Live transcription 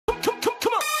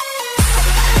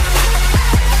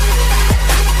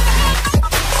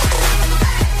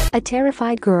A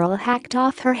terrified girl hacked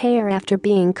off her hair after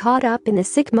being caught up in the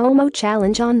sick Momo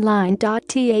challenge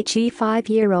online.The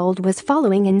 5-year-old was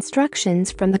following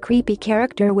instructions from the creepy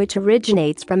character which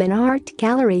originates from an art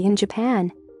gallery in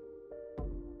Japan.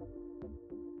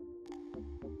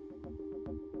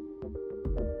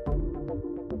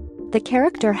 The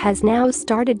character has now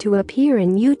started to appear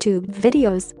in YouTube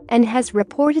videos and has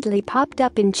reportedly popped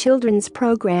up in children's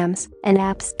programs and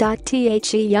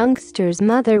apps.The youngster's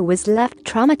mother was left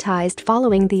traumatized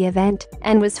following the event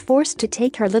and was forced to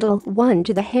take her little one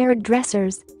to the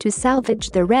hairdressers to salvage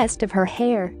the rest of her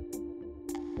hair.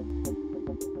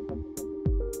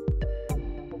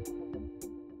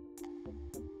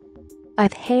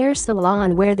 A hair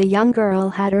salon where the young girl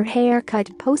had her hair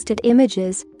cut posted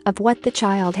images of what the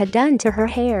child had done to her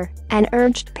hair and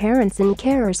urged parents and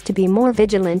carers to be more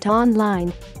vigilant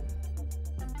online.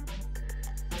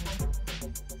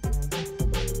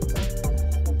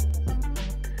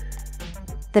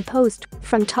 The post,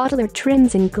 from Toddler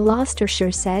Trims in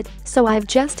Gloucestershire, said, "So I've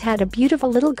just had a beautiful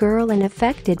little girl and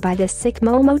affected by this sick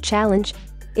Momo challenge.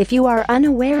 If you are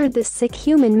unaware, this sick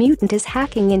human mutant is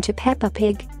hacking into Peppa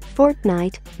Pig,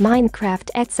 Fortnite,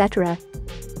 Minecraft, etc.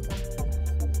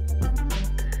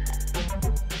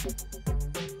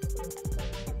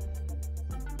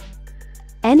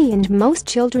 Any and most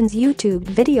children's YouTube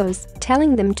videos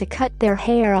telling them to cut their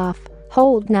hair off,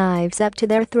 hold knives up to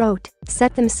their throat,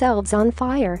 set themselves on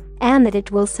fire, and that it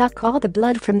will suck all the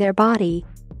blood from their body."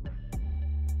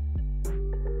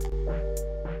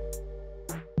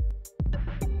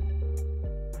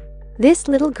 This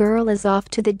little girl is off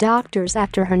to the doctors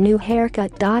after her new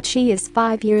haircut. She is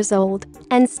 5 years old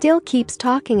and still keeps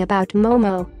talking about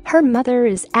Momo. Her mother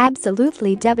is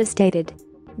absolutely devastated.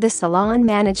 The salon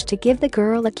managed to give the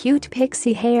girl a cute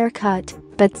pixie haircut,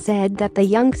 but said that the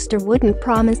youngster wouldn't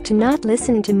promise to not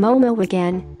listen to Momo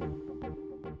again.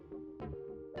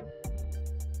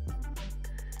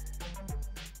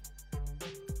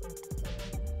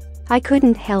 "I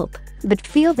couldn't help but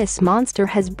feel this monster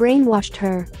has brainwashed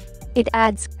her." It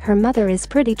adds, her mother is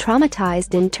pretty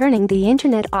traumatized in turning the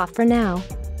internet off for now.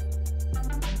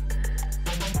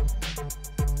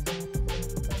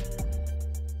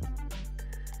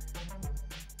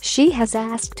 "She has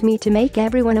asked me to make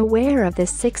everyone aware of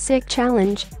this sick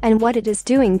challenge and what it is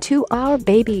doing to our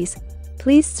babies.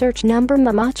 Please search number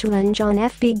Momo challenge on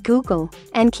FB Google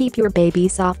and keep your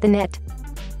babies off the net."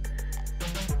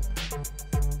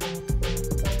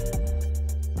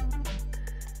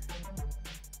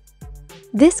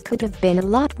 This could have been a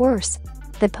lot worse.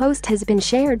 The post has been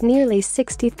shared nearly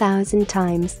 60,000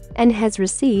 times and has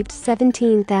received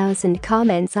 17,000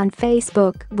 comments on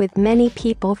Facebook, with many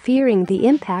people fearing the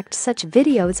impact such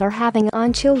videos are having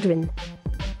on children.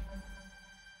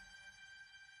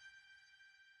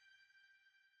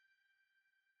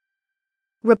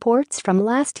 Reports from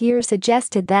last year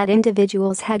suggested that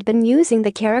individuals had been using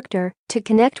the character to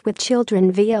connect with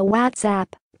children via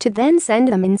WhatsApp, to then send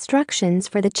them instructions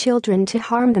for the children to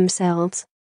harm themselves.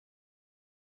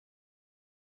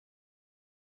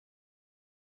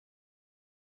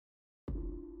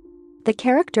 The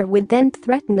character would then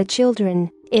threaten the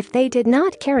children if they did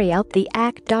not carry out the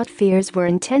act. Fears were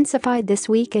intensified this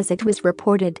week as it was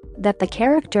reported that the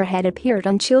character had appeared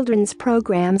on children's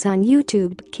programs on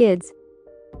YouTube Kids.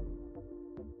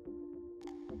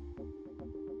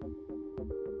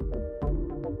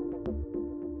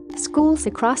 Schools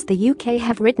across the UK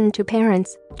have written to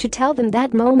parents to tell them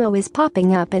that Momo is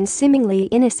popping up in seemingly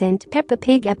innocent Peppa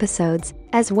Pig episodes,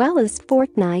 as well as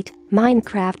Fortnite,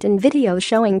 Minecraft, and videos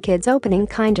showing kids opening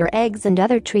Kinder eggs and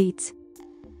other treats.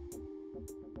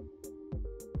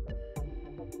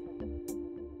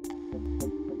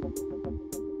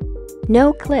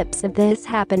 No clips of this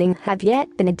happening have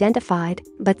yet been identified,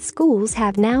 but schools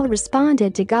have now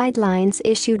responded to guidelines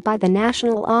issued by the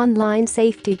National Online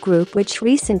Safety Group, which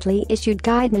recently issued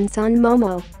guidance on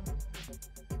Momo.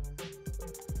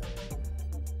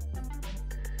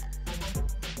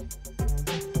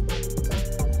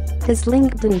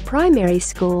 Islington Primary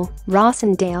School,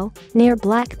 Rossendale, near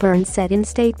Blackburn, said in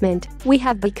statement, "We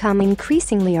have become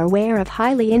increasingly aware of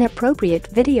highly inappropriate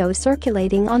videos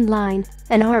circulating online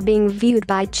and are being viewed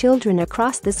by children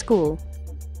across the school.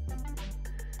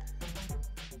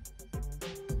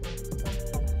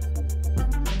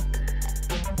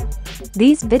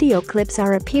 These video clips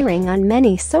are appearing on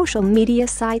many social media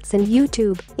sites and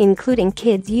YouTube, including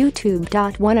Kids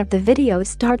YouTube. One of the videos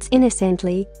starts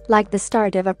innocently, like the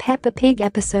start of a Peppa Pig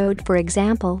episode for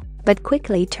example, but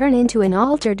quickly turn into an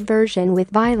altered version with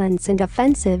violence and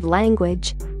offensive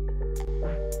language.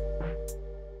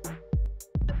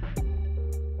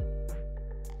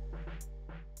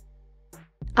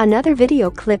 Another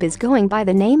video clip is going by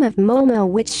the name of Momo,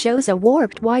 which shows a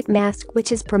warped white mask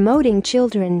which is promoting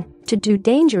children to do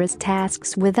dangerous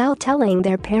tasks without telling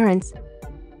their parents.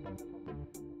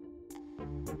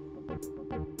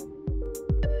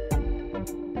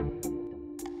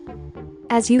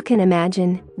 As you can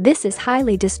imagine, this is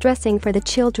highly distressing for the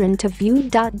children to view.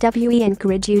 We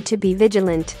encourage you to be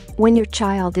vigilant when your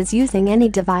child is using any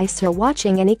device or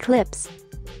watching any clips.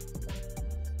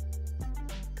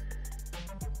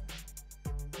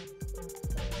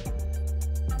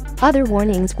 Other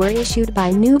warnings were issued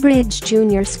by Newbridge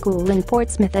Junior School in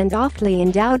Portsmouth and Offaly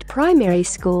Endowed Primary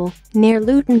School, near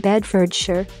Luton,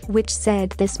 Bedfordshire, which said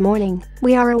this morning,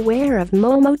 "We are aware of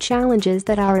Momo challenges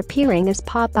that are appearing as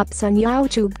pop-ups on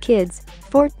YouTube Kids,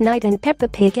 Fortnite and Peppa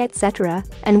Pig etc.,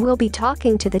 and we'll be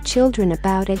talking to the children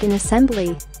about it in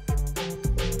assembly."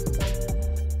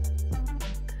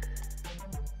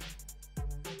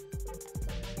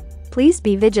 Please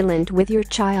be vigilant with your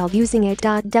child using it.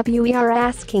 We are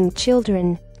asking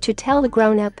children to tell the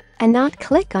grown-up and not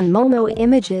click on Momo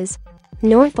images.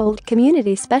 Northold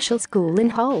Community Special School in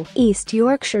Hull, East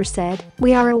Yorkshire said,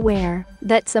 "We are aware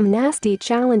that some nasty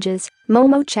challenges,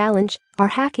 Momo Challenge, are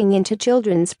hacking into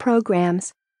children's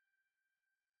programs.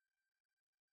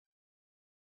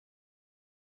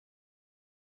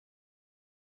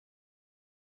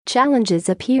 Challenges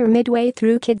appear midway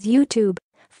through kids' YouTube,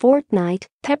 Fortnite,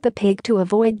 Peppa Pig to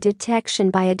avoid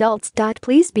detection by adults.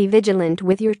 Please be vigilant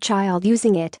with your child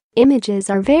using it.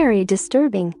 Images are very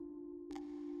disturbing."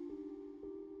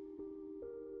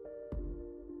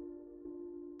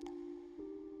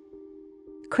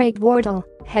 Craig Wardle,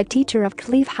 head teacher of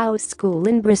Cleeve House School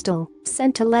in Bristol,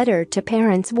 sent a letter to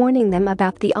parents warning them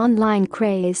about the online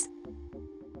craze.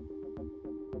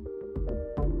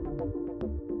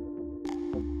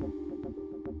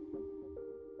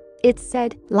 It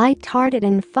said, "Light-hearted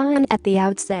and fun at the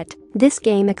outset, this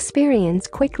game experience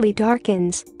quickly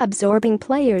darkens, absorbing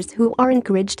players who are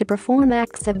encouraged to perform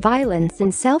acts of violence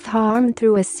and self-harm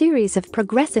through a series of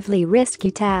progressively risky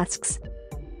tasks."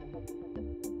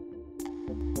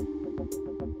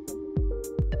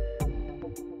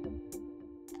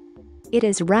 It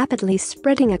is rapidly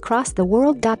spreading across the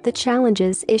world. The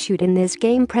challenges issued in this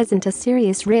game present a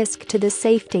serious risk to the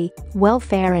safety,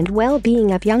 welfare and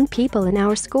well-being of young people in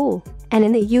our school and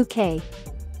in the UK.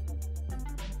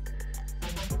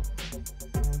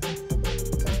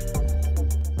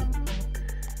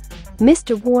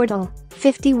 Mr. Wardle,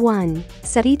 51,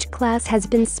 said each class has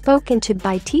been spoken to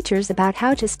by teachers about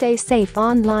how to stay safe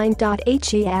online.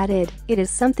 He added, "It is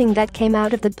something that came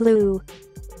out of the blue.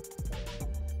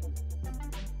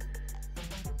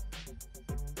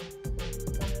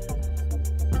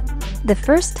 The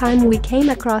first time we came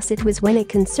across it was when a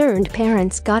concerned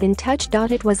parents got in touch.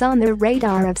 It was on the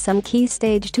radar of some key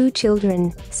stage 2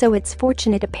 children, so it's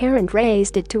fortunate a parent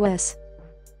raised it to us.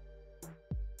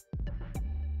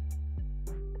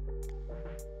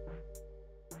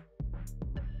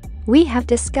 We have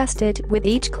discussed it with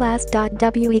each class.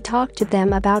 We talked to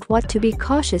them about what to be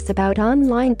cautious about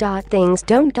online. Things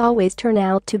don't always turn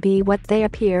out to be what they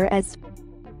appear as.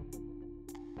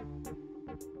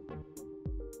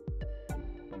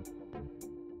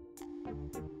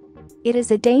 It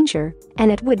is a danger,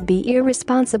 and it would be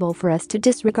irresponsible for us to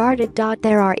disregard it.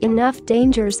 There are enough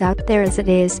dangers out there as it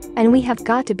is, and we have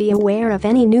got to be aware of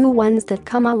any new ones that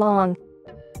come along."